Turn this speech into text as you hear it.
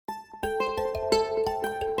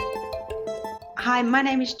Hi, my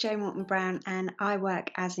name is Jo Morton Brown and I work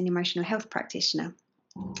as an emotional health practitioner.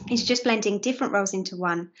 It's just blending different roles into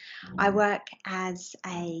one. I work as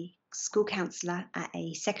a school counsellor at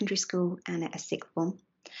a secondary school and at a sixth form.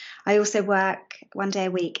 I also work one day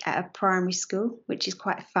a week at a primary school, which is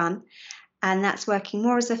quite fun, and that's working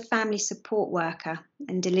more as a family support worker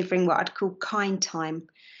and delivering what I'd call kind time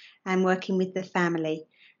and working with the family.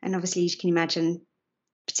 And obviously, as you can imagine,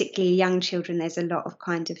 particularly young children, there's a lot of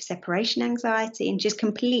kind of separation anxiety and just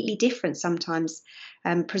completely different sometimes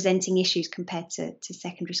presenting issues compared to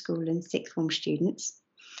secondary school and sixth form students.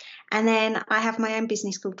 And then I have my own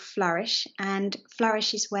business called Flourish, and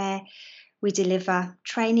Flourish is where we deliver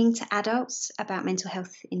training to adults about mental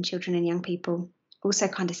health in children and young people, also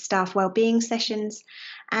kind of staff wellbeing sessions,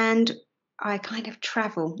 and I kind of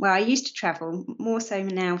travel. Well, I used to travel, more so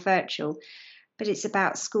now virtual, but it's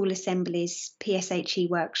about school assemblies, PSHE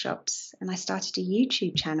workshops, and I started a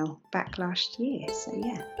YouTube channel back last year. So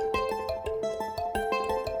yeah.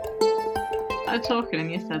 I was talking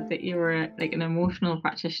and you said that you were like an emotional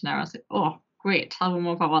practitioner. I was like, oh, great, tell me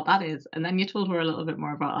more about what that is. And then you told her a little bit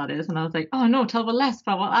more about what that is. And I was like, oh no, tell me less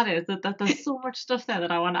about what that is. There's so much stuff there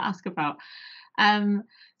that I want to ask about. Um,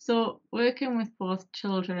 so working with both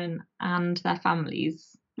children and their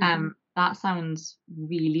families, that sounds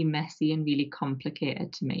really messy and really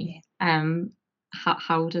complicated to me.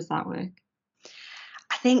 How does that work?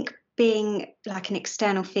 I think being like an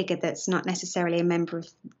external figure that's not necessarily a member of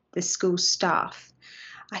the school staff,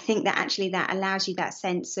 I think that actually that allows you that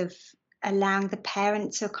sense of allowing the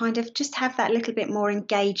parent to kind of just have that little bit more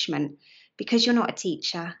engagement because you're not a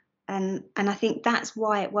teacher. And I think that's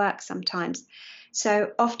why it works sometimes.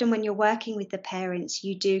 So often when you're working with the parents,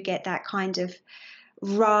 you do get that kind of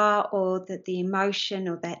raw or the emotion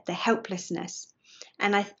or the helplessness.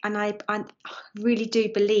 And I really do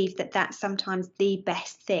believe that that's sometimes the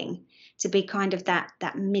best thing, to be kind of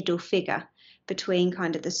that middle figure between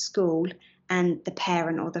kind of the school and the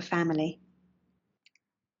parent or the family.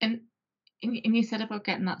 And and you said about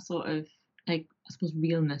getting that sort of like I suppose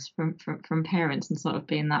realness from parents and sort of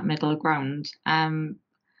being that middle ground.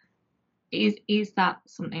 Is that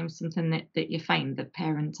sometimes something that you find that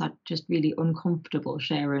parents are just really uncomfortable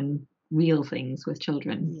sharing real things with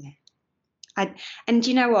children? Yeah. And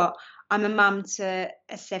you know what? I'm a mum to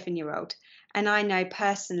a 7-year-old, and I know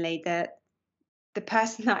personally that the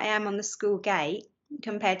person that I am on the school gate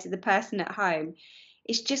compared to the person at home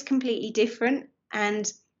is just completely different. And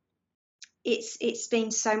it's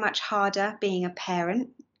been so much harder being a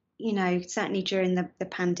parent, certainly during the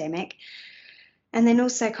pandemic. And then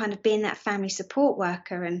also kind of being that family support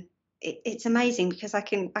worker. And it's amazing because I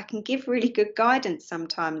can give really good guidance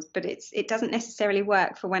sometimes, but it doesn't necessarily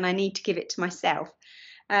work for when I need to give it to myself,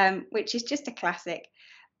 which is just a classic.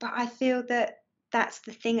 But I feel that that's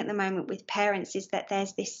the thing at the moment with parents, is that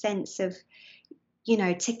there's this sense of,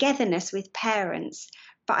 togetherness with parents.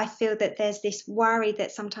 But I feel that there's this worry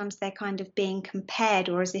that sometimes they're kind of being compared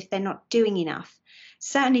or as if they're not doing enough.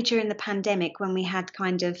 Certainly during the pandemic, when we had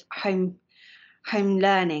kind of home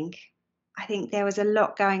learning, I think there was a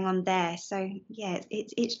lot going on there. So yeah,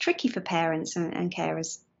 it's tricky for parents and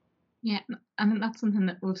carers. Yeah, I think that's something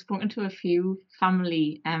that we've spoken to a few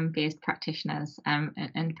family based practitioners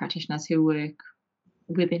and practitioners who work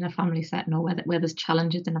within a family setting or where there's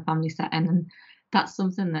challenges in a family setting, and that's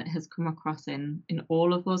something that has come across in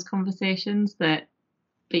all of those conversations, that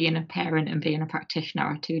being a parent and being a practitioner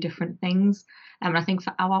are two different things. And I think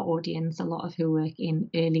for our audience, a lot of who work in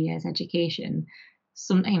early years education,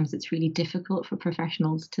 sometimes it's really difficult for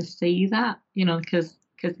professionals to see that, because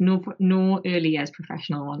no early years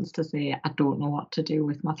professional wants to say, I don't know what to do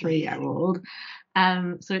with my 3-year-old.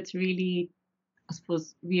 So it's really, I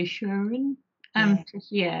suppose, reassuring to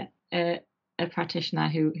hear a practitioner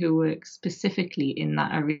who works specifically in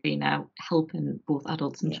that arena, helping both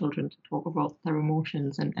adults and children to talk about their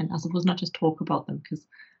emotions, and I suppose not just talk about them, because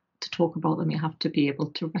to talk about them you have to be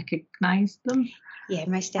able to recognize them. Yeah,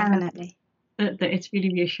 most definitely. That it's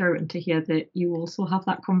really reassuring to hear that you also have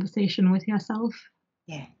that conversation with yourself.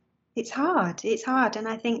 Yeah. It's hard. It's hard. And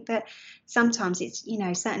I think that sometimes it's,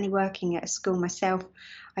 certainly working at a school myself,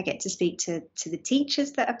 I get to speak to the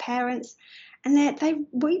teachers that are parents, and they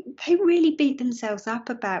really beat themselves up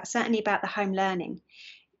about, certainly about the home learning,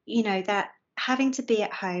 that having to be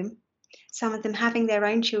at home, some of them having their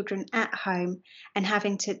own children at home and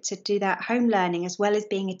having to do that home learning as well as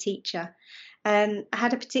being a teacher. I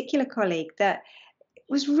had a particular colleague that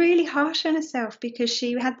was really harsh on herself because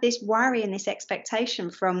she had this worry and this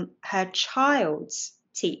expectation from her child's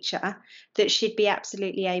teacher that she'd be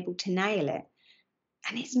absolutely able to nail it.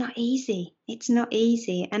 And it's not easy. It's not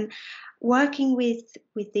easy. And working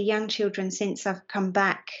with the young children since I've come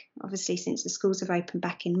back, obviously since the schools have opened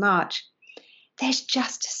back in March, there's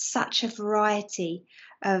just such a variety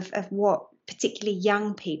of what particularly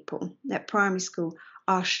young people at primary school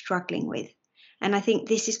are struggling with. And I think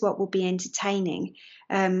this is what will be entertaining,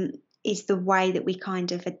 is the way that we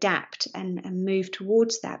kind of adapt and move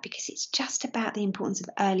towards that, because it's just about the importance of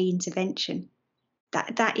early intervention.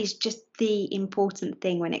 That is just the important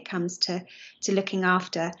thing when it comes to looking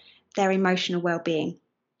after their emotional well-being.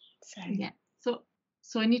 So Yeah.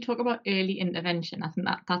 So when you talk about early intervention, I think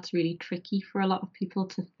that's really tricky for a lot of people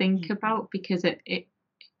to think about, because it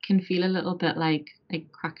can feel a little bit like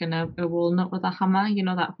cracking a walnut with a hammer. You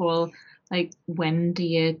know, that whole like, when do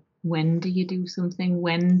you do something?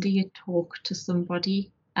 When do you talk to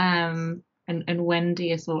somebody? And when do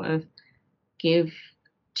you sort of give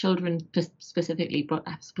children specifically, but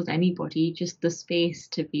I suppose anybody, just the space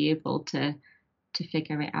to be able to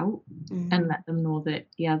figure it out and let them know that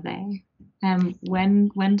you're there.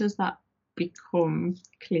 When does that become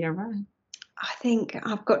clearer? I think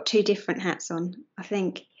I've got two different hats on. I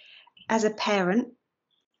think as a parent,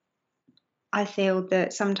 I feel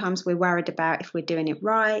that sometimes we're worried about if we're doing it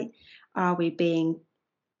right. Are we being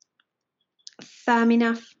firm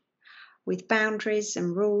enough with boundaries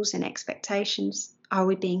and rules and expectations? Are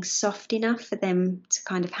we being soft enough for them to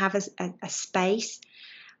kind of have a space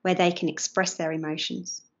where they can express their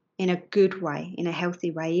emotions in a good way, in a healthy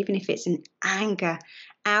way, even if it's an anger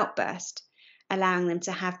outburst, allowing them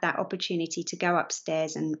to have that opportunity to go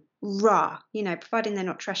upstairs and providing they're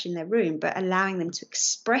not trashing their room, but allowing them to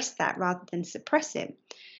express that rather than suppress it.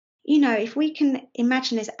 If we can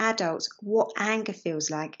imagine as adults what anger feels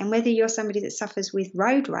like, and whether you're somebody that suffers with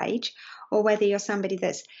road rage or whether you're somebody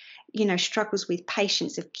that's, struggles with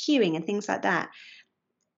patience of queuing and things like that,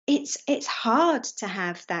 it's hard to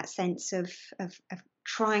have that sense of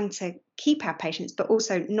trying to keep our patience, but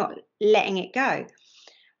also not letting it go.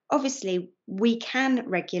 Obviously, we can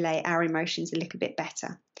regulate our emotions a little bit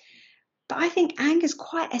better. But I think anger is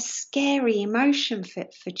quite a scary emotion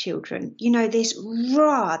for children. This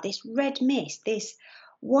this red mist, this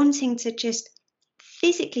wanting to just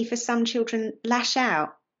physically, for some children, lash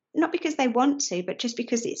out, not because they want to, but just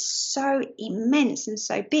because it's so immense and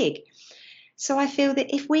so big. So I feel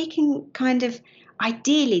that if we can kind of,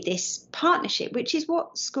 ideally, this partnership, which is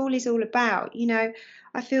what school is all about,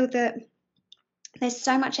 I feel that there's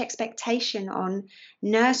so much expectation on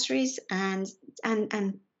nurseries and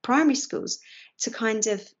primary schools to kind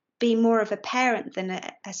of be more of a parent than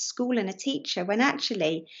a school and a teacher, when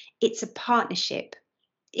actually it's a partnership.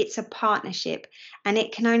 It's a partnership, and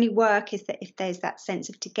it can only work if there's that sense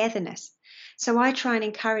of togetherness. So I try and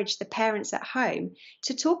encourage the parents at home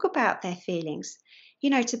to talk about their feelings,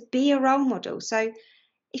 to be a role model. So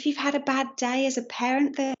if you've had a bad day as a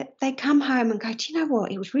parent, they come home and go, do you know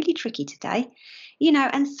what? It was really tricky today,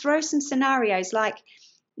 and throw some scenarios like,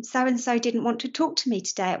 so and so didn't want to talk to me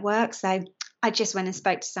today at work, so I just went and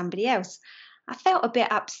spoke to somebody else. I felt a bit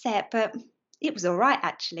upset, but it was all right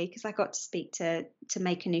actually, because I got to speak to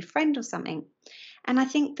make a new friend or something. And I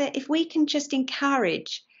think that if we can just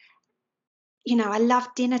encourage, I love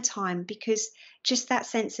dinner time, because just that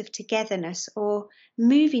sense of togetherness, or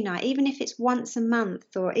movie night, even if it's once a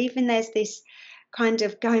month, or even there's this kind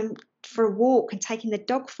of going for a walk and taking the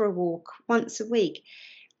dog for a walk once a week.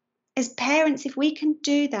 As parents, if we can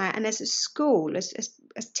do that, and as a school,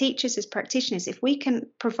 as teachers, as practitioners, if we can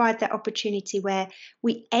provide that opportunity where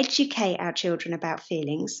we educate our children about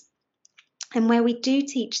feelings, and where we do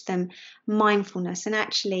teach them mindfulness, and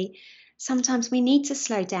actually sometimes we need to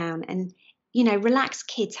slow down and, relaxed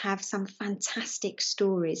kids have some fantastic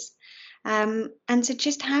stories. And to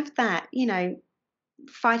just have that,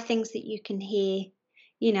 5 things that you can hear,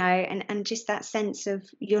 and just that sense of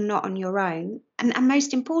you're not on your own. And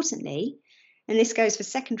most importantly, and this goes for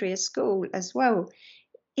secondary as school as well,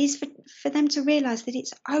 is for them to realise that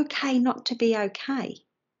it's okay not to be okay.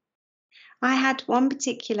 I had one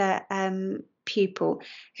particular pupil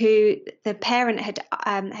who the parent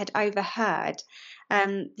had overheard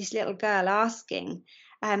this little girl asking,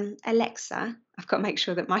 Alexa, I've got to make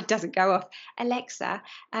sure that mine doesn't go off. Alexa,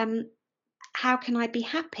 how can I be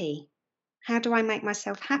happy? How do I make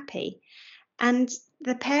myself happy? And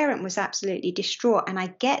the parent was absolutely distraught, and I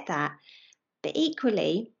get that. But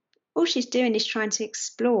equally, all she's doing is trying to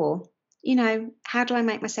explore, how do I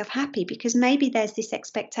make myself happy? Because maybe there's this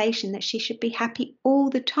expectation that she should be happy all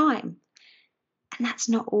the time. And that's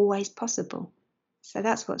not always possible. So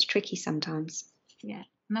that's what's tricky sometimes. Yeah.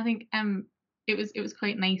 And I think it was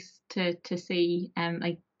quite nice to see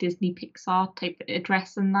like Disney Pixar type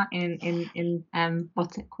address in that in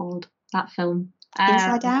what's it called, that film,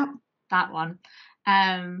 Inside Out. that one,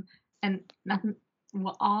 and I think we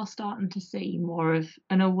are starting to see more of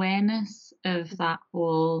an awareness of that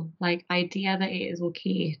whole like idea that it is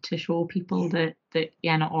okay to show people that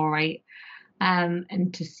you're not all right,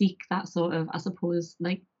 and to seek that sort of, I suppose,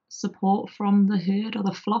 like support from the herd or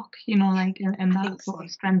the flock, you know, like and that sort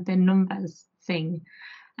of strength in numbers thing.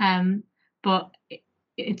 But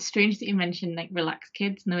it's strange that you mentioned like Relaxed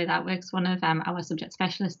Kids and the way that works. One of our subject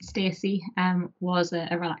specialists, Stacey, was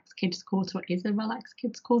a Relaxed Kids coach, or is a Relaxed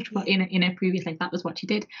Kids coach, but in a previous life that was what she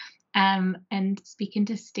did. And speaking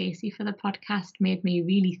to Stacey for the podcast made me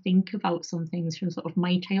really think about some things from sort of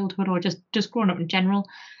my childhood, or just growing up in general,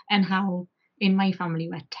 and how in my family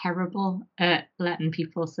we're terrible at letting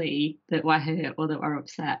people see that we're hurt or that we're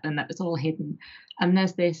upset, and that it's all hidden. And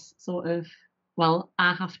there's this sort of, well,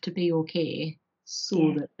 I have to be okay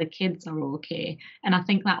so that the kids are okay. And I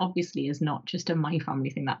think that obviously is not just a my family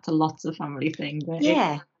thing, that's a lots of family thing. But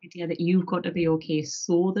Yeah. the idea that you've got to be okay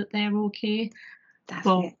so that they're okay. That's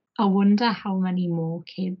but it. I wonder how many more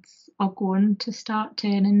kids are going to start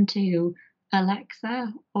turning to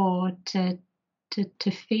Alexa or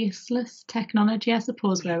to faceless technology, I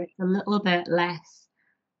suppose, where it's a little bit less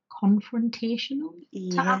confrontational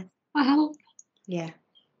to ask for help. Yeah,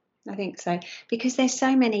 I think so. Because there's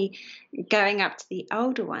so many, going up to the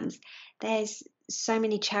older ones, there's so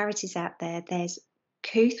many charities out there. There's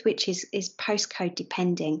Kooth, which is postcode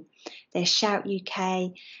depending. There's Shout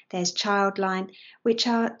UK, there's Childline, which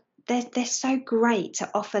are they're so great to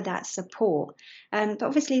offer that support. But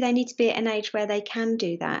obviously they need to be at an age where they can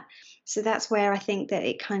do that. So that's where I think that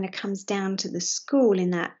it kind of comes down to the school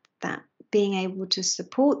in that being able to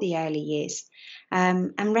support the early years,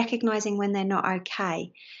 and recognizing when they're not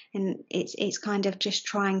okay. And it's kind of just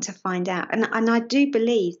trying to find out. And I do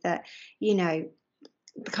believe that, you know,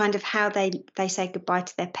 the kind of how they say goodbye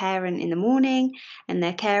to their parent in the morning and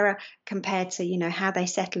their carer compared to, you know, how they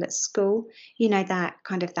settle at school, you know, that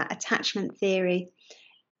kind of that attachment theory.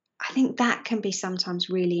 I think that can be sometimes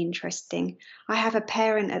really interesting. I have a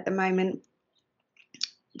parent at the moment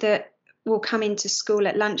that will come into school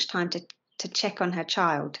at lunchtime to check on her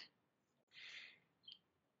child.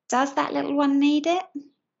 Does that little one need it?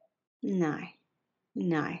 No,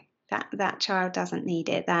 that child doesn't need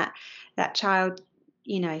it. That child,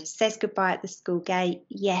 you know, says goodbye at the school gate.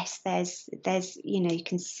 Yes, there's you know, you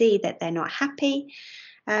can see that they're not happy.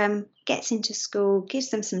 Gets into school, gives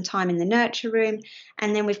them some time in the nurture room,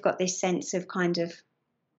 and then we've got this sense of kind of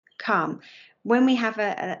calm. When we have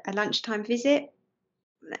a lunchtime visit,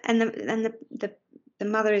 and the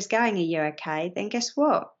mother is going, "Are you okay?" Then guess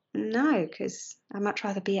what? No, because I'd much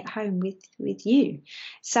rather be at home with you.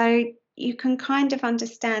 So you can kind of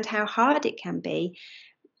understand how hard it can be,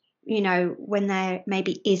 you know, when there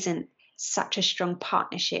maybe isn't such a strong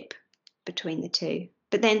partnership between the two.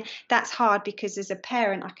 But then that's hard because as a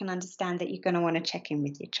parent, I can understand that you're going to want to check in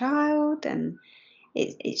with your child, and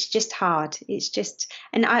it's just hard. It's just,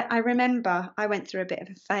 and I remember I went through a bit of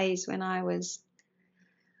a phase when I was,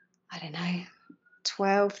 I don't know,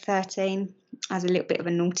 12, 13. I was a little bit of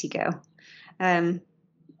a naughty girl. In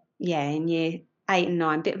year 8 and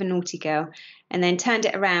 9, bit of a naughty girl, and then turned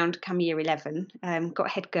it around come year 11. Got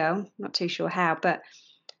head girl, not too sure how, but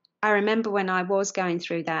I remember when I was going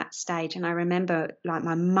through that stage, and I remember like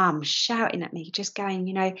my mum shouting at me, just going,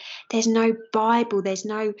 you know, there's no Bible, there's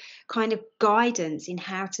no kind of guidance in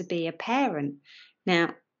how to be a parent.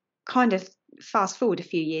 Now, kind of fast forward a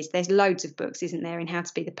few years, there's loads of books, isn't there, in how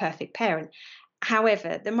to be the perfect parent.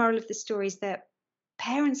 However, the moral of the story is that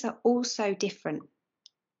parents are also different.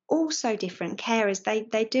 Carers,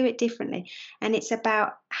 they do it differently, and it's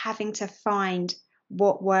about having to find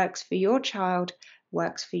what works for your child,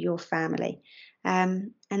 works for your family,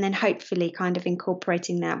 and then hopefully kind of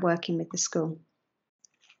incorporating that working with the school.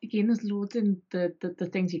 Again, there's loads in the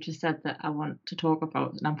things you just said that I want to talk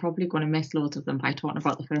about, and I'm probably going to miss loads of them by talking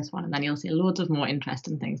about the first one, and then you'll see loads of more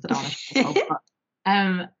interesting things that I want to talk about.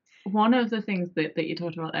 But, one of the things that you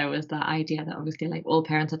talked about there was that idea that obviously like all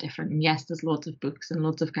parents are different, and yes, there's loads of books and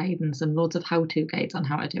loads of guidance and loads of how-to guides on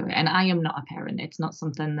how to do it. And I am not a parent. It's not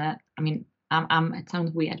something that, I mean, it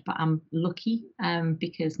sounds weird, but I'm lucky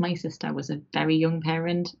because my sister was a very young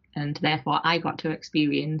parent, and therefore I got to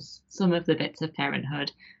experience some of the bits of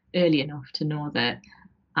parenthood early enough to know that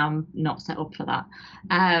I'm not set up for that,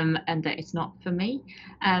 and that it's not for me.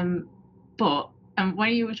 But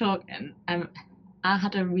when you were talking, I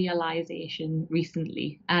had a realization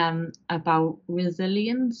recently about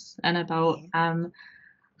resilience and about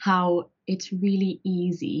how it's really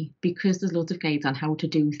easy, because there's loads of guides on how to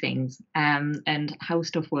do things, and how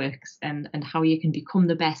stuff works, and how you can become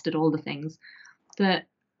the best at all the things, that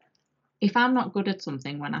if I'm not good at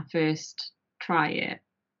something when I first try it,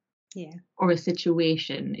 Yeah. or a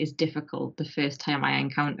situation is difficult the first time I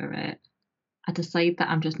encounter it, I decide that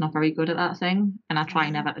I'm just not very good at that thing, and I try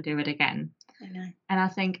never to do it again. I know. And I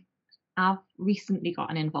think I've recently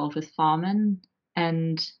gotten involved with farming,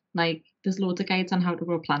 and like there's loads of guides on how to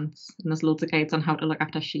grow plants, and there's loads of guides on how to look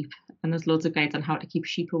after sheep, and there's loads of guides on how to keep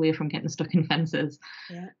sheep away from getting stuck in fences.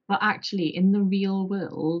 Yeah. But actually, in the real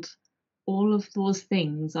world, all of those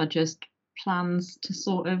things are just plans to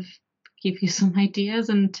sort of give you some ideas,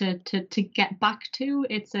 and to get back to.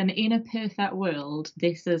 It's an, in a perfect world,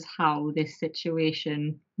 this is how this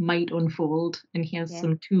situation might unfold, and here's Yeah.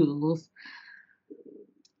 some tools.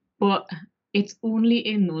 But it's only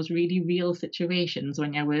in those really real situations,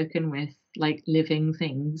 when you're working with like living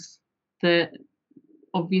things, that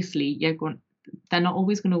obviously they're not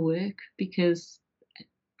always going to work, because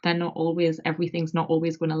they're not always, everything's not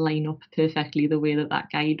always going to line up perfectly the way that that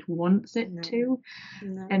guide wants it No. to.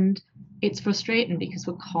 No. And it's frustrating because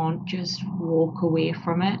we can't just walk away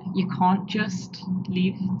from it. You can't just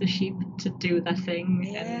leave the sheep to do their thing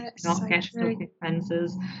Yeah, and it's not so get stuck true. in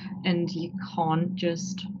fences. And you can't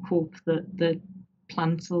just hope that the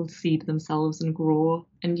plants will seed themselves and grow.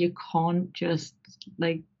 And you can't just,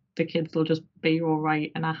 like, the kids will just be all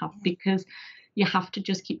right. And because you have to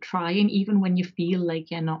just keep trying, even when you feel like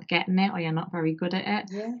you're not getting it, or you're not very good at it.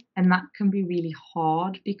 Yeah. And that can be really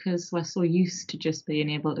hard, because we're so used to just being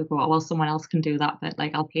able to go, oh, well, someone else can do that, but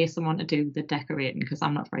like I'll pay someone to do the decorating because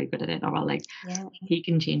I'm not very good at it, or like Yeah. he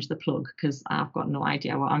can change the plug because I've got no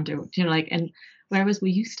idea what I'm doing. You know, like, and whereas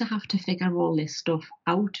we used to have to figure all this stuff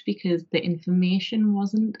out because the information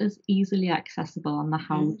wasn't as easily accessible on the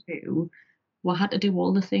how to. We had to do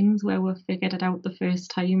all the things where we figured it out the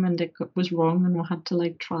first time and it was wrong, and we had to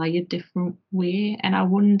like try a different way. And I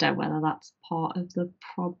wonder whether that's part of the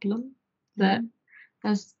problem, that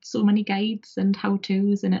there's so many guides and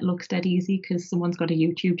how-tos, and it looks dead easy because someone's got a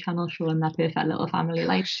YouTube channel showing their perfect little family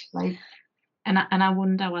life. Like, and I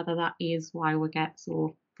wonder whether that is why we get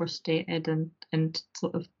so frustrated and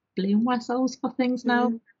sort of blame ourselves for things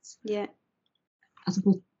now. Yeah. I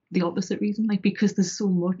suppose the opposite reason, like because there's so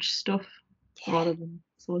much stuff Yeah. rather than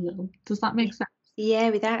so little. Does that make sense?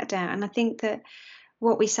 Yeah, without a doubt. And I think that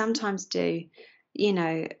what we sometimes do, you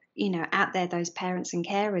know, out there, those parents and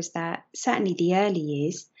carers, that certainly the early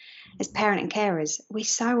years, as parent and carers, we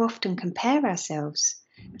so often compare ourselves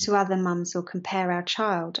to other mums or compare our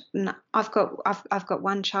child. And I've got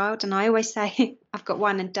one child, and I always say I've got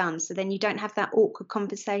one and done. So then you don't have that awkward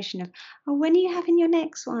conversation of, oh, when are you having your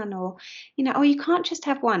next one? Or, oh, you can't just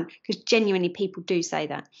have one, because genuinely people do say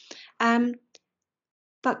that.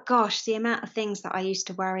 But gosh, the amount of things that I used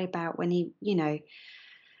to worry about when he,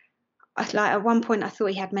 like at one point I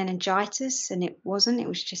thought he had meningitis, and it wasn't. It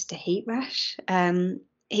was just a heat rash.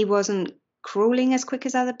 He wasn't crawling as quick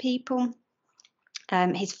as other people.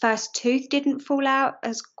 His first tooth didn't fall out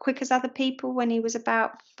as quick as other people when he was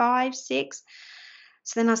about 5, 6.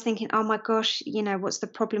 So then I was thinking, oh my gosh, what's the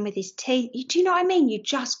problem with his teeth? Do you know what I mean? You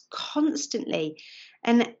just constantly,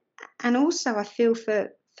 and also I feel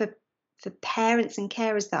for parents and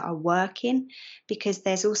carers that are working, because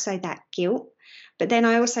there's also that guilt. But then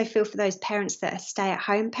I also feel for those parents that are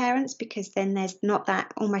stay-at-home parents, because then there's not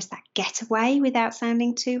that, almost that getaway, without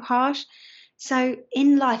sounding too harsh. So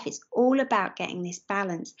in life, it's all about getting this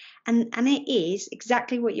balance. And it is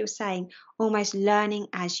exactly what you're saying, almost learning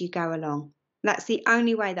as you go along. That's the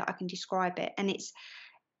only way that I can describe it. And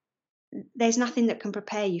there's nothing that can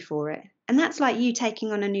prepare you for it. And that's like you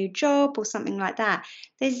taking on a new job or something like that.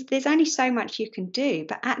 There's only so much you can do,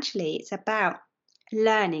 but actually it's about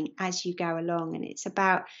learning as you go along, and it's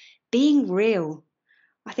about being real.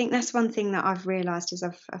 I think that's one thing that I've realized as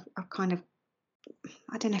I've kind of,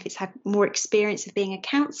 I don't know if it's had more experience of being a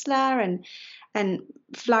counsellor and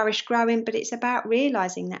flourish growing, but it's about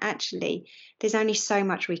realizing that actually there's only so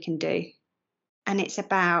much we can do. And it's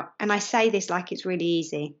about, and I say this like it's really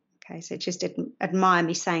easy. Okay, so just admire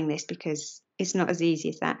me saying this, because it's not as easy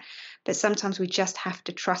as that. But sometimes we just have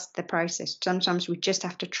to trust the process. Sometimes we just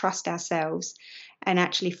have to trust ourselves and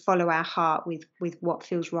actually follow our heart with what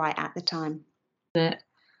feels right at the time. That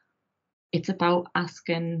it's about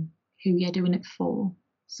asking who you're doing it for.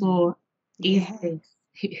 So is this,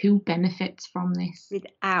 who benefits from this?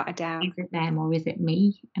 Without a doubt. Is it them or is it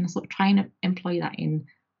me? And I sort of trying to employ that in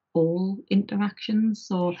all interactions.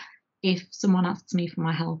 So if someone asks me for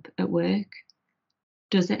my help at work,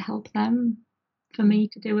 does it help them? for me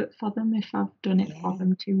to do it for them if I've done it for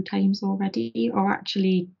them 2 times already? Or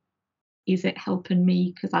actually, is it helping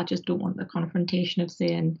me because I just don't want the confrontation of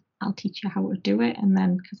saying, I'll teach you how to do it, and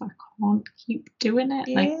then because I can't keep doing it?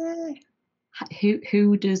 Like,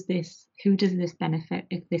 who does this benefit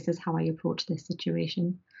if this is how I approach this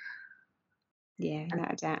situation? Yeah,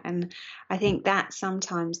 without a doubt. And I think that's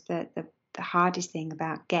sometimes the hardest thing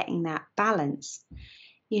about getting that balance,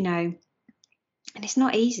 you know, and it's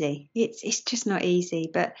not easy. It's just not easy.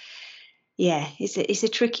 But yeah, it's a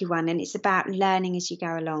tricky one, and it's about learning as you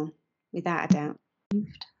go along, without a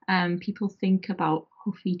doubt. People think about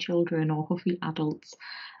huffy children or huffy adults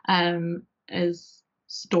as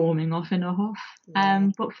storming off in a huff.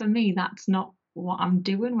 But for me, that's not what I'm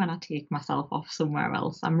doing when I take myself off somewhere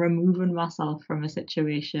else. I'm removing myself from a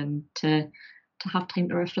situation to have time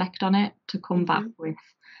to reflect on it, to come back with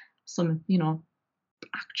some,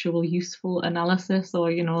 actual useful analysis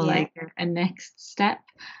or, like a next step.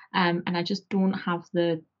 And I just don't have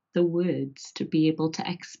the words to be able to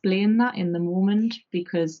explain that in the moment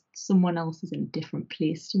because someone else is in a different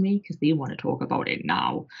place to me because they want to talk about it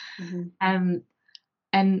now.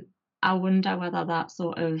 And I wonder whether that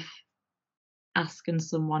sort of asking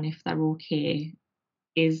someone if they're okay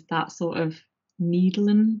is that sort of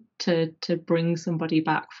needling to bring somebody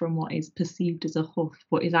back from what is perceived as a huff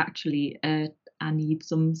but is actually I need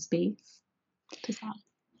some space. Does that?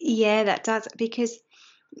 Yeah, that does, because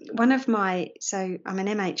I'm an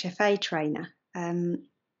MHFA trainer,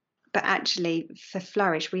 but actually for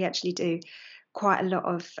Flourish we actually do quite a lot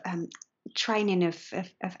of training of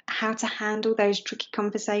how to handle those tricky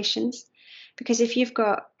conversations. Because if you've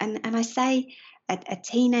got, and I say a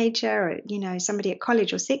teenager, or somebody at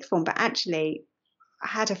college or sixth form, but actually I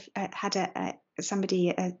had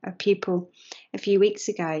a pupil a few weeks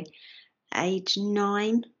ago, age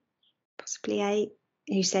 9, possibly 8,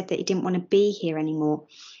 who said that he didn't want to be here anymore.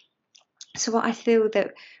 So what I feel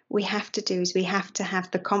that we have to do is we have to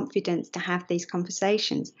have the confidence to have these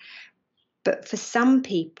conversations. But for some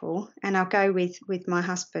people, and I'll go with my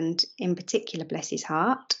husband in particular, bless his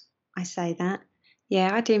heart, I say that. Yeah,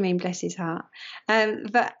 I do mean bless his heart.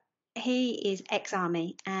 But he is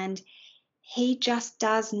ex-army and he just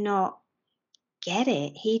does not get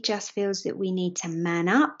it. He just feels that we need to man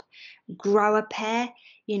up, grow a pair,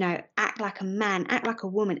 act like a man, act like a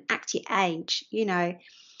woman, act your age,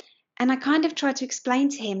 And I kind of try to explain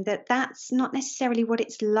to him that that's not necessarily what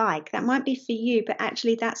it's like. That might be for you, but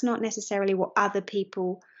actually that's not necessarily what other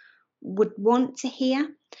people would want to hear.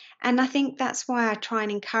 And I think that's why I try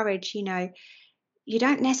and encourage, you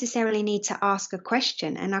don't necessarily need to ask a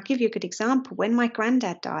question. And I'll give you a good example. When my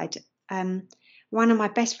granddad died, one of my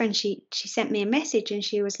best friends, she sent me a message and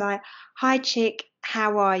she was like, "Hi, Chick,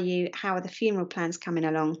 how are you? How are the funeral plans coming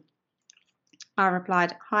along?" I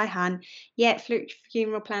replied, "Hi, hun. Yeah,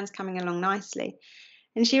 funeral plans coming along nicely."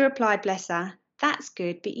 And she replied, bless her, "That's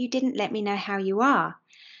good, but you didn't let me know how you are."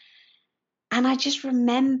 And I just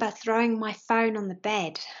remember throwing my phone on the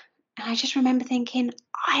bed. And I just remember thinking,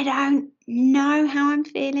 I don't know how I'm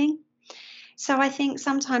feeling. So I think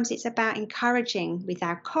sometimes it's about encouraging with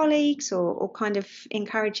our colleagues or kind of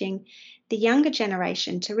encouraging the younger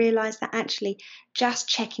generation to realise that actually just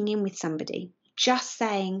checking in with somebody, just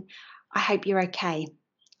saying, "I hope you're okay.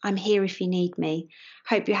 I'm here if you need me.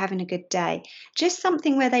 Hope you're having a good day." Just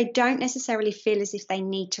something where they don't necessarily feel as if they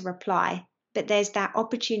need to reply, but there's that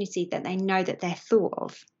opportunity that they know that they're thought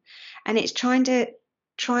of. And it's trying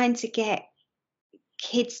to get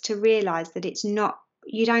kids to realise that it's not,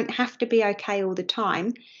 you don't have to be okay all the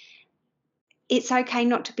time. It's okay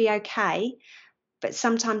not to be okay, but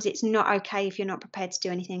sometimes it's not okay if you're not prepared to do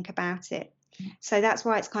anything about it. So that's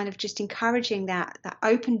why it's kind of just encouraging that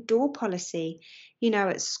open door policy,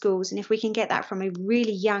 at schools. And if we can get that from a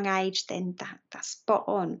really young age, then that's spot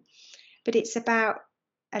on. But it's about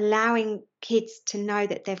allowing kids to know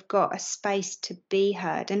that they've got a space to be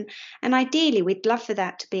heard. And ideally, we'd love for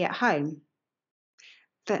that to be at home.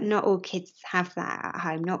 But not all kids have that at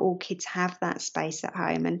home. Not all kids have that space at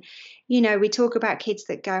home. And, we talk about kids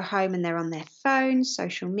that go home and they're on their phones,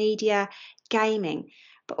 social media, gaming.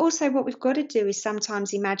 But also what we've got to do is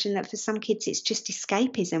sometimes imagine that for some kids it's just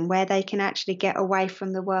escapism where they can actually get away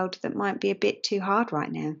from the world that might be a bit too hard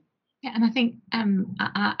right now. Yeah, and I think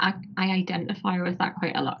I identify with that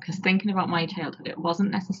quite a lot because thinking about my childhood, it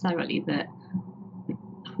wasn't necessarily that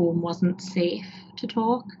home wasn't safe to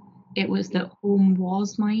talk. It was that home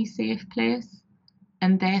was my safe place,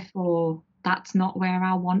 and therefore that's not where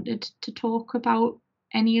I wanted to talk about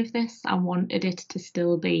any of this. I wanted it to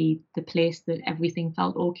still be the place that everything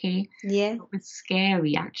felt okay. Yeah. It was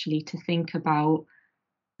scary actually to think about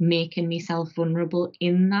making myself vulnerable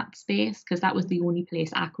in that space, because that was the only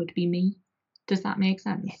place I could be me. Does that make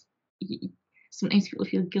sense? Sometimes people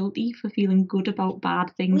feel guilty for feeling good about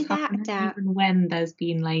bad things Without a happening, doubt. even when there's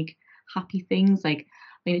been like happy things. Like,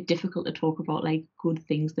 I mean, it's difficult to talk about like good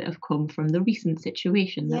things that have come from the recent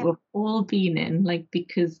situation that Yep. we've all been in, like,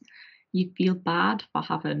 because you feel bad for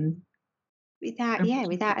having Without a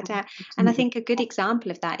doubt. And I something. think a good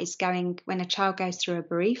example of that is going when a child goes through a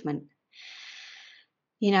bereavement.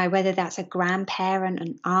 You know, whether that's a grandparent,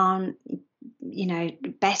 an aunt, you know,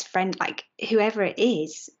 best friend, like whoever it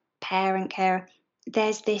is, parent, carer,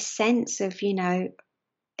 there's this sense of, you know,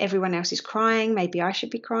 everyone else is crying, maybe I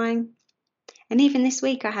should be crying. And even this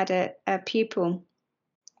week, I had a pupil,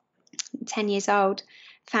 10 years old,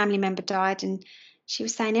 family member died, and she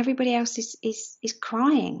was saying everybody else is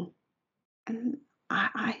crying. And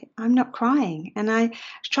I'm not crying. And I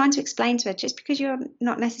was trying to explain to her, just because you're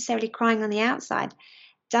not necessarily crying on the outside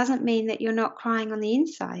doesn't mean that you're not crying on the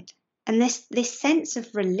inside. And this sense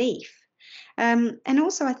of relief. And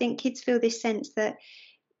also, I think kids feel this sense that,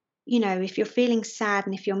 you know, if you're feeling sad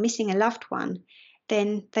and if you're missing a loved one,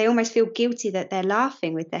 then they almost feel guilty that they're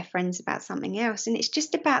laughing with their friends about something else. And it's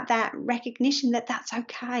just about that recognition that that's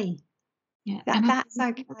okay. Yeah, That and I that's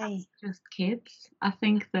don't think okay. that's just kids. I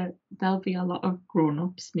think that there'll be a lot of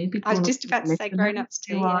grown-ups, maybe I was grown-ups just about to say grown listeners ups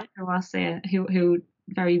too, yeah. who are say who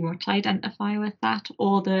very much identify with that,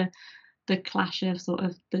 or the clash of sort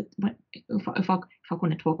of if I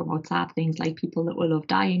want to talk about sad things like people that will love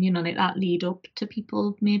dying, you know, like that lead up to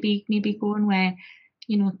people maybe going where,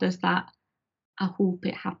 you know, there's that I hope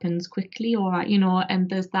it happens quickly, or you know, and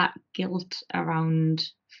there's that guilt around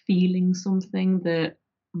feeling something that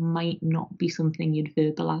might not be something you'd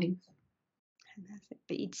verbalize. And that's it,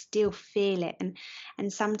 but you'd still feel it.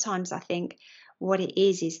 And sometimes I think what it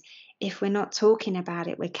is if we're not talking about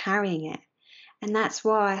it, we're carrying it. And that's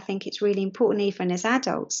why I think it's really important, even as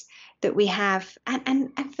adults, that we have, and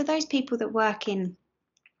for those people that work in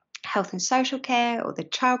health and social care or the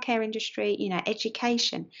childcare industry, you know,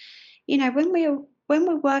 education, you know, when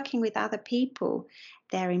we're working with other people,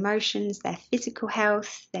 their emotions, their physical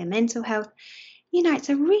health, their mental health, you know, it's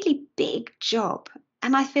a really big job.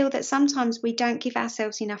 And I feel that sometimes we don't give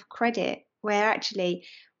ourselves enough credit where actually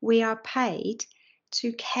we are paid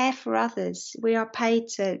to care for others. We are paid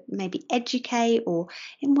to maybe educate or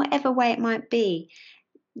in whatever way it might be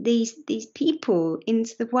these people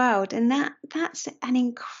into the world. And that's an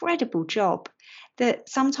incredible job that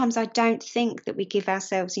sometimes I don't think that we give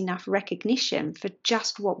ourselves enough recognition for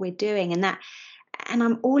just what we're doing. And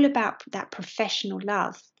I'm all about that professional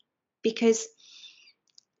love because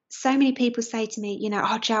so many people say to me, you know,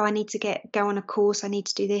 oh, Jo, I need to go on a course. I need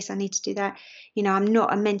to do this. I need to do that. You know, I'm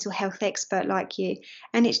not a mental health expert like you.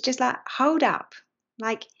 And it's just like, hold up.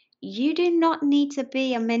 Like, you do not need to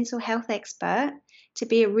be a mental health expert to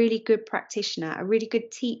be a really good practitioner, a really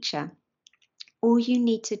good teacher. All you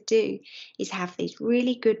need to do is have these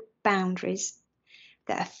really good boundaries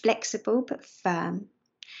that are flexible but firm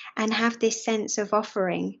and have this sense of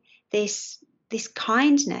offering this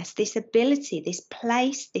kindness, this ability, this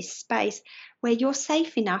place, this space where you're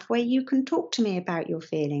safe enough, where you can talk to me about your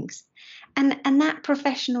feelings. And that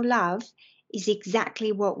professional love is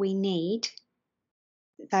exactly what we need.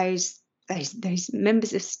 Those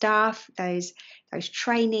members of staff, those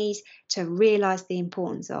trainees to realise the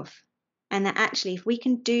importance of. And that actually, if we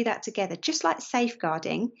can do that together, just like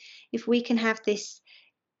safeguarding, if we can have this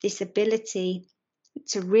ability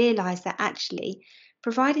to realize that actually,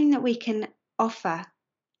 providing that we can offer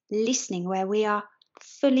listening where we are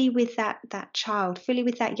fully with that child, fully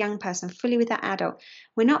with that young person, fully with that adult,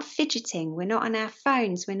 we're not fidgeting, we're not on our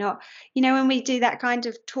phones, we're not, you know, when we do that kind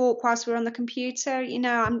of talk whilst we're on the computer, you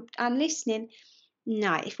know, I'm listening.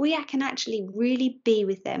 No, if we can actually really be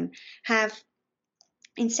with them, have,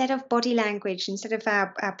 instead of body language, instead of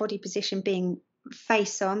our body position being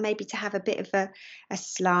face on, maybe to have a bit of a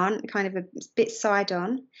slant, kind of a bit side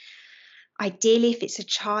on. Ideally, if it's a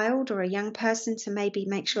child or a young person, to maybe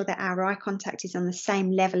make sure that our eye contact is on the same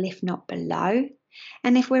level, if not below.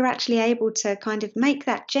 And if we're actually able to kind of make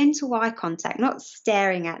that gentle eye contact, not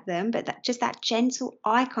staring at them, but just that gentle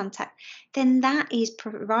eye contact, then that is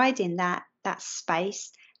providing that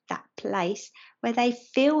space, that place where they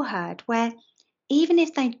feel heard, where even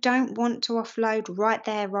if they don't want to offload right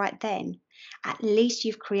there, right then, at least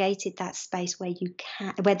you've created that space where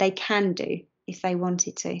they can do if they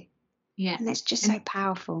wanted to. Yeah. And that's just so And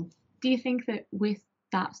powerful. do you think that with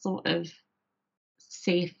that sort of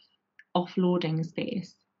safe offloading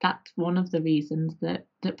space, that's one of the reasons that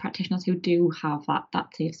practitioners who do have that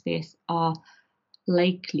safe space are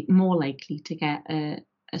more likely to get a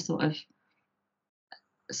sort of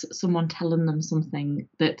someone telling them something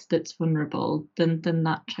that's vulnerable than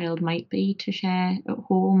that child might be to share at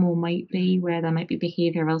home, or might be where there might be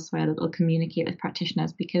behaviour elsewhere that they'll communicate with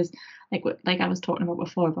practitioners. Because like I was talking about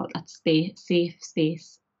before, about that safe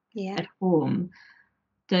space at home,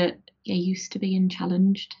 that you're used to being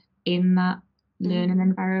challenged in that learning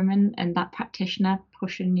environment, and that practitioner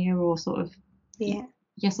pushing you, or sort of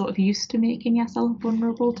you're sort of used to making yourself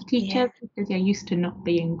vulnerable to teachers, because you're used to not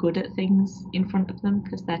being good at things in front of them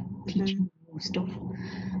because they're teaching you stuff.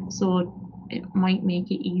 So it might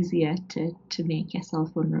make it easier to make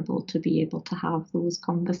yourself vulnerable, to be able to have those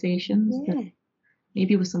conversations that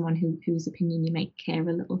maybe with someone whose opinion you might care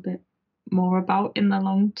a little bit more about in the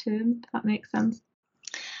long term, if that makes sense.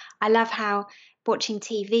 I love how watching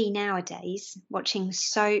TV nowadays, watching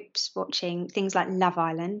soaps, watching things like Love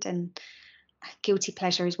Island, and guilty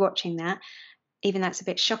pleasure is watching that, even that's a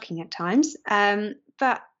bit shocking at times.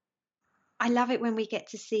 But I love it when we get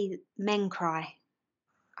to see men cry.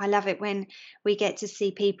 I love it when we get to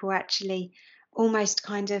see people actually almost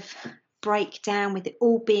kind of break down with it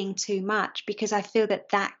all being too much, because I feel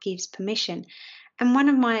that gives permission. And one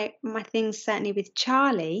of my things, certainly with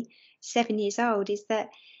Charlie, 7 years old, is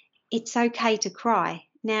that it's okay to cry.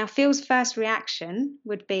 Now, Phil's first reaction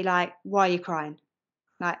would be like, "Why are you crying?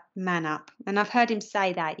 Like, man up." And I've heard him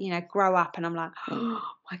say that, grow up. And I'm like, oh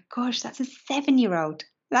my gosh, that's a 7-year-old.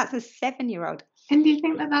 That's a 7-year-old. And do you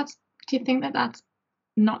think that that's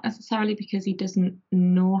not necessarily because he doesn't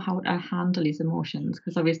know how to handle his emotions?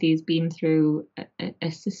 Because obviously he's been through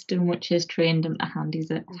a system which has trained him to handle his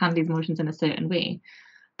emotions in a certain way.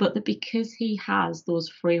 But that because he has those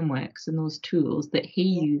frameworks and those tools that he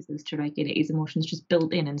uses to regulate his emotions just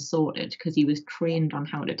built in and sorted, because he was trained on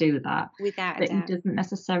how to do that, without a doubt, he doesn't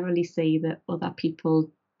necessarily say that other people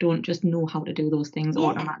don't just know how to do those things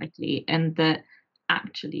automatically, and that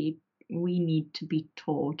actually we need to be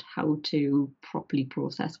taught how to properly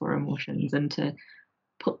process our emotions and to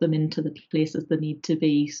put them into the places they need to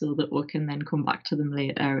be, so that we can then come back to them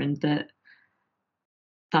later. And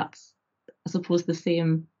that's, I suppose, the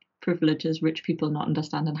same privilege as rich people not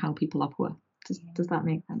understanding how people are poor. Does that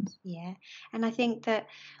make sense? Yeah. And I think that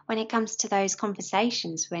when it comes to those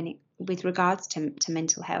conversations, with regards to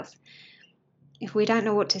mental health, if we don't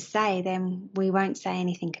know what to say, then we won't say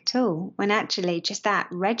anything at all. When actually just that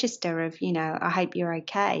register of, I hope you're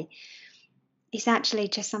okay, is actually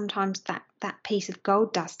just sometimes that piece of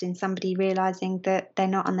gold dust in somebody realizing that they're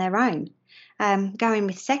not on their own. Going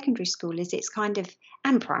with secondary school is it's kind of,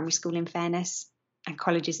 and primary school in fairness, and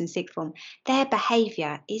colleges and sixth form, their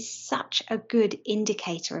behaviour is such a good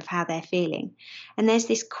indicator of how they're feeling. And there's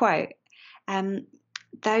this quote,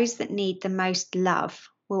 those that need the most love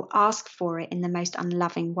will ask for it in the most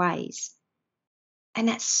unloving ways. And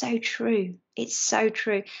that's so true. It's so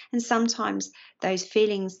true. And sometimes those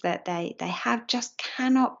feelings that they have just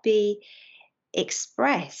cannot be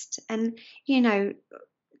expressed. And,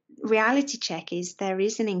 reality check is there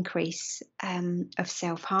is an increase of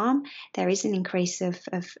self-harm. There is an increase of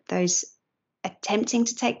those attempting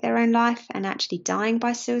to take their own life and actually dying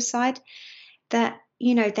by suicide. That,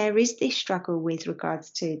 there is this struggle with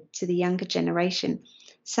regards to the younger generation.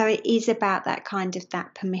 So it is about that kind of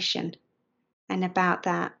that permission, and about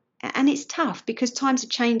that. And it's tough because times are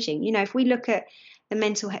changing. If we look at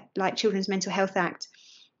the Children's Mental Health Act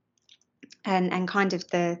and kind of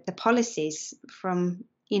the policies from,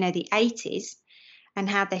 the 80s, and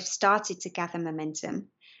how they've started to gather momentum.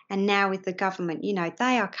 And now with the government,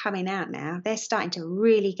 they are coming out now. They're starting to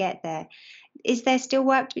really get there. Is there still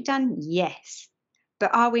work to be done? Yes.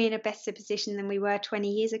 But are we in a better position than we were 20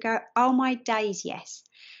 years ago? Oh, my days, yes.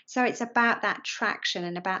 So it's about that traction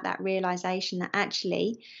and about that realization that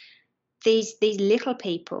actually these little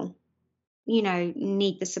people,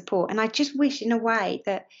 need the support. And I just wish in a way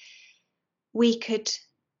that we could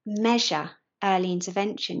measure early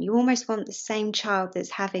intervention. You almost want the same child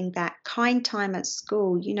that's having that kind time at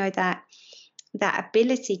school, that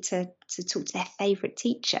ability to talk to their favourite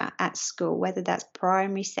teacher at school, whether that's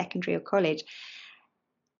primary, secondary or college,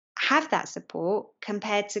 have that support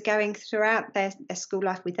compared to going throughout their school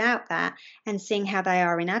life without that and seeing how they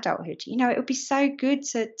are in adulthood. It would be so good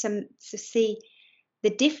to see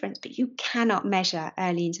the difference, but you cannot measure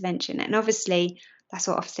early intervention. And obviously that's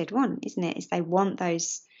what Ofsted want, isn't it? Is they want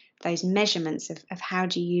those measurements of how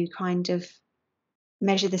do you kind of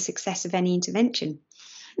measure the success of any intervention.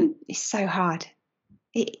 It's so hard.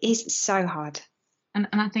 It is so hard. And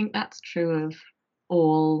I think that's true of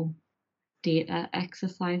all data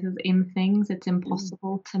exercises in things. It's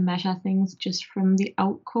impossible to measure things just from the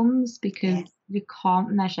outcomes, because you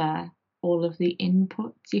can't measure all of the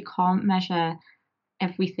inputs. You can't measure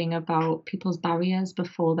everything about people's barriers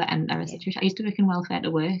before they enter a situation. I used to work in welfare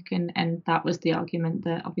to work, and that was the argument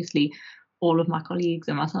that obviously all of my colleagues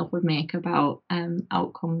and myself would make about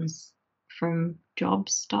outcomes from job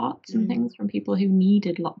starts and things from people who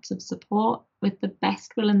needed lots of support. With the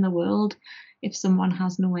best will in the world, if someone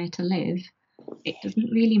has nowhere to live, it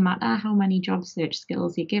doesn't really matter how many job search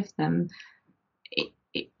skills you give them.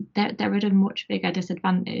 They're at a much bigger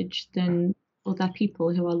disadvantage than other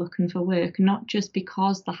people who are looking for work, not just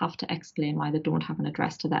because they have to explain why they don't have an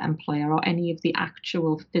address to their employer or any of the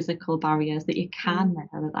actual physical barriers that you can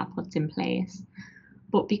measure that puts in place,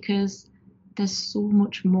 but because there's so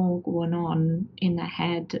much more going on in their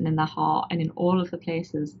head and in their heart and in all of the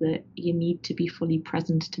places that you need to be fully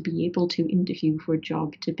present to be able to interview for a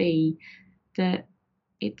job, to be, that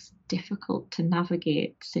it's difficult to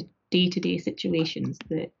navigate day-to-day situations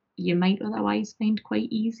that you might otherwise find quite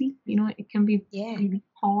easy. You know, it can be really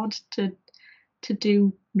hard to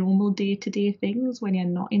do normal day-to-day things when you're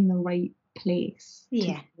not in the right place to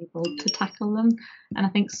be able to tackle them. And I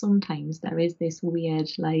think sometimes there is this weird,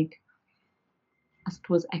 like, I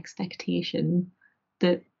suppose, expectation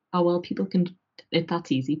that, oh well, people can, if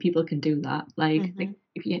that's easy, people can do that. Like,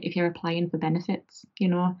 if you're applying for benefits, you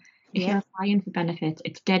know, if you're applying for benefits,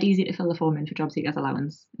 it's dead easy to fill the form in for job seekers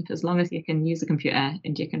allowance. As long as you can use a computer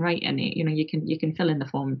and you can write any, you know, you can fill in the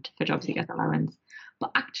form for job seekers allowance.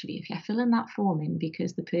 But actually, if you're filling that form in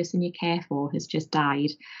because the person you care for has just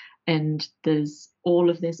died and there's all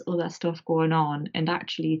of this other stuff going on, and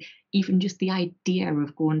actually even just the idea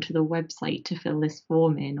of going to the website to fill this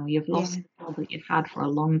form in, or you've lost the job that you've had for a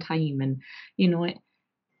long time, and you know,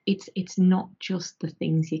 it's not just the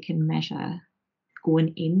things you can measure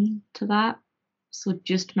going into that. So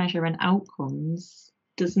just measuring outcomes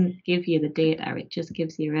doesn't give you the data, it just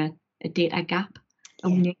gives you a data gap,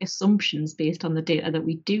 and we make assumptions based on the data that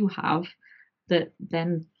we do have, that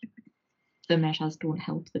then the measures don't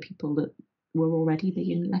help the people that were already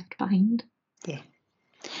being left behind.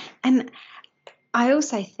 And I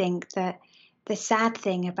also think that the sad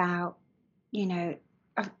thing about, you know,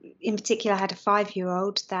 in particular, I had a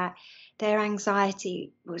 5-year-old that their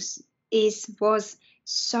anxiety was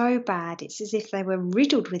so bad. It's as if they were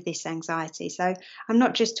riddled with this anxiety. So I'm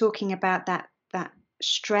not just talking about that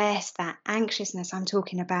stress, that anxiousness. I'm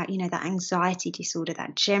talking about, you know, that anxiety disorder,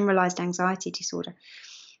 that generalized anxiety disorder.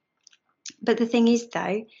 But the thing is,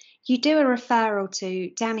 though, you do a referral to,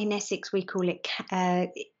 down in Essex, we call it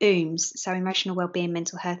EWMS, so Emotional Wellbeing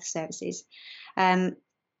Mental Health Services. I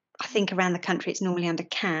think around the country it's normally under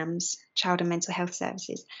CAMS, Child and Mental Health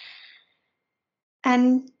Services.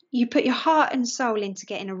 And you put your heart and soul into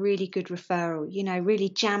getting a really good referral, you know, really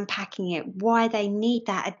jam-packing it, why they need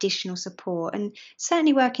that additional support. And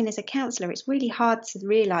certainly working as a counsellor, it's really hard to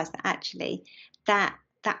realise that actually that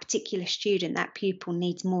particular student, that pupil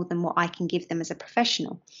needs more than what I can give them as a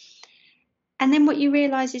professional. And then what you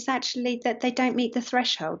realise is actually that they don't meet the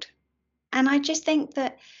threshold. And I just think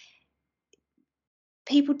that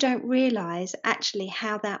people don't realise actually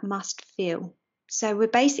how that must feel. So we're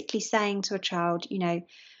basically saying to a child, you know,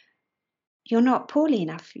 you're not poorly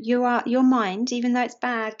enough. Your mind, even though it's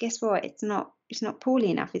bad, guess what? It's not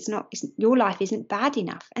poorly enough. Your life isn't bad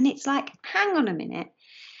enough. And it's like, hang on a minute.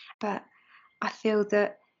 But I feel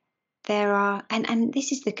that there are, and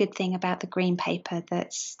this is the good thing about the green paper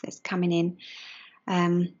that's coming in,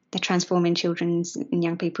 the Transforming Children's and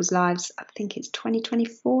Young People's Lives. I think it's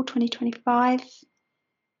 2024, 2025.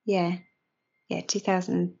 Yeah,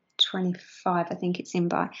 2025, I think it's in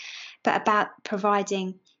by. But about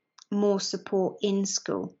providing more support in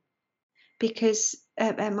school. Because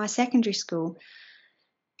at my secondary school,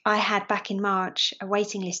 I had back in March a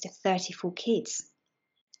waiting list of 34 kids.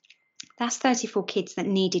 That's 34 kids that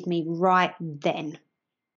needed me right then.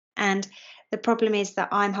 And the problem is that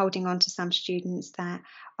I'm holding on to some students that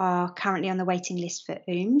are currently on the waiting list for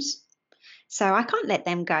EWMS. So I can't let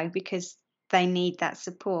them go because they need that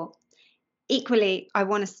support. Equally, I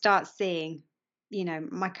want to start seeing, you know,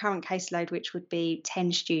 my current caseload, which would be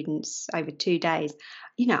 10 students over 2 days.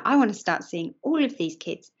 You know, I want to start seeing all of these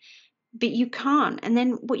kids, but you can't. And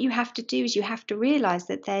then what you have to do is you have to realise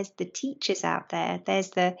that there's the teachers out there, there's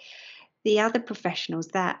the other professionals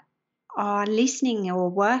that are listening or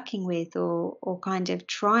working with or kind of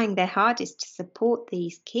trying their hardest to support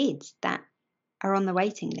these kids that are on the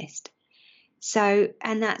waiting list. So,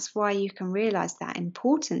 and that's why you can realise that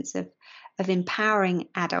importance of empowering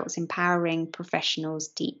adults, empowering professionals,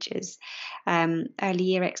 teachers, early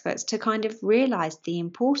year experts to kind of realise the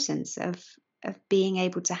importance of being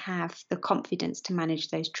able to have the confidence to manage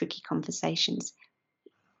those tricky conversations.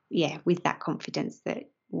 Yeah, with that confidence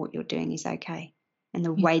that what you're doing is okay. and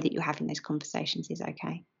the way that you're having those conversations is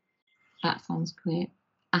okay. That sounds great.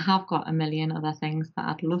 I have got a million other things that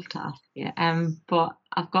I'd love to ask you, but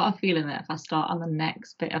I've got a feeling that if I start on the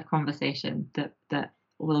next bit of conversation, that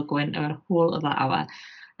we'll go into a whole other hour,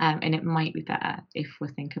 and it might be better if we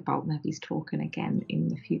think about maybe talking again in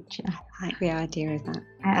the future. I like the idea of that.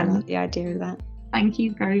 I like the idea of that. Thank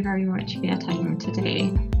you very, very much for your time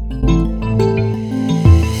today.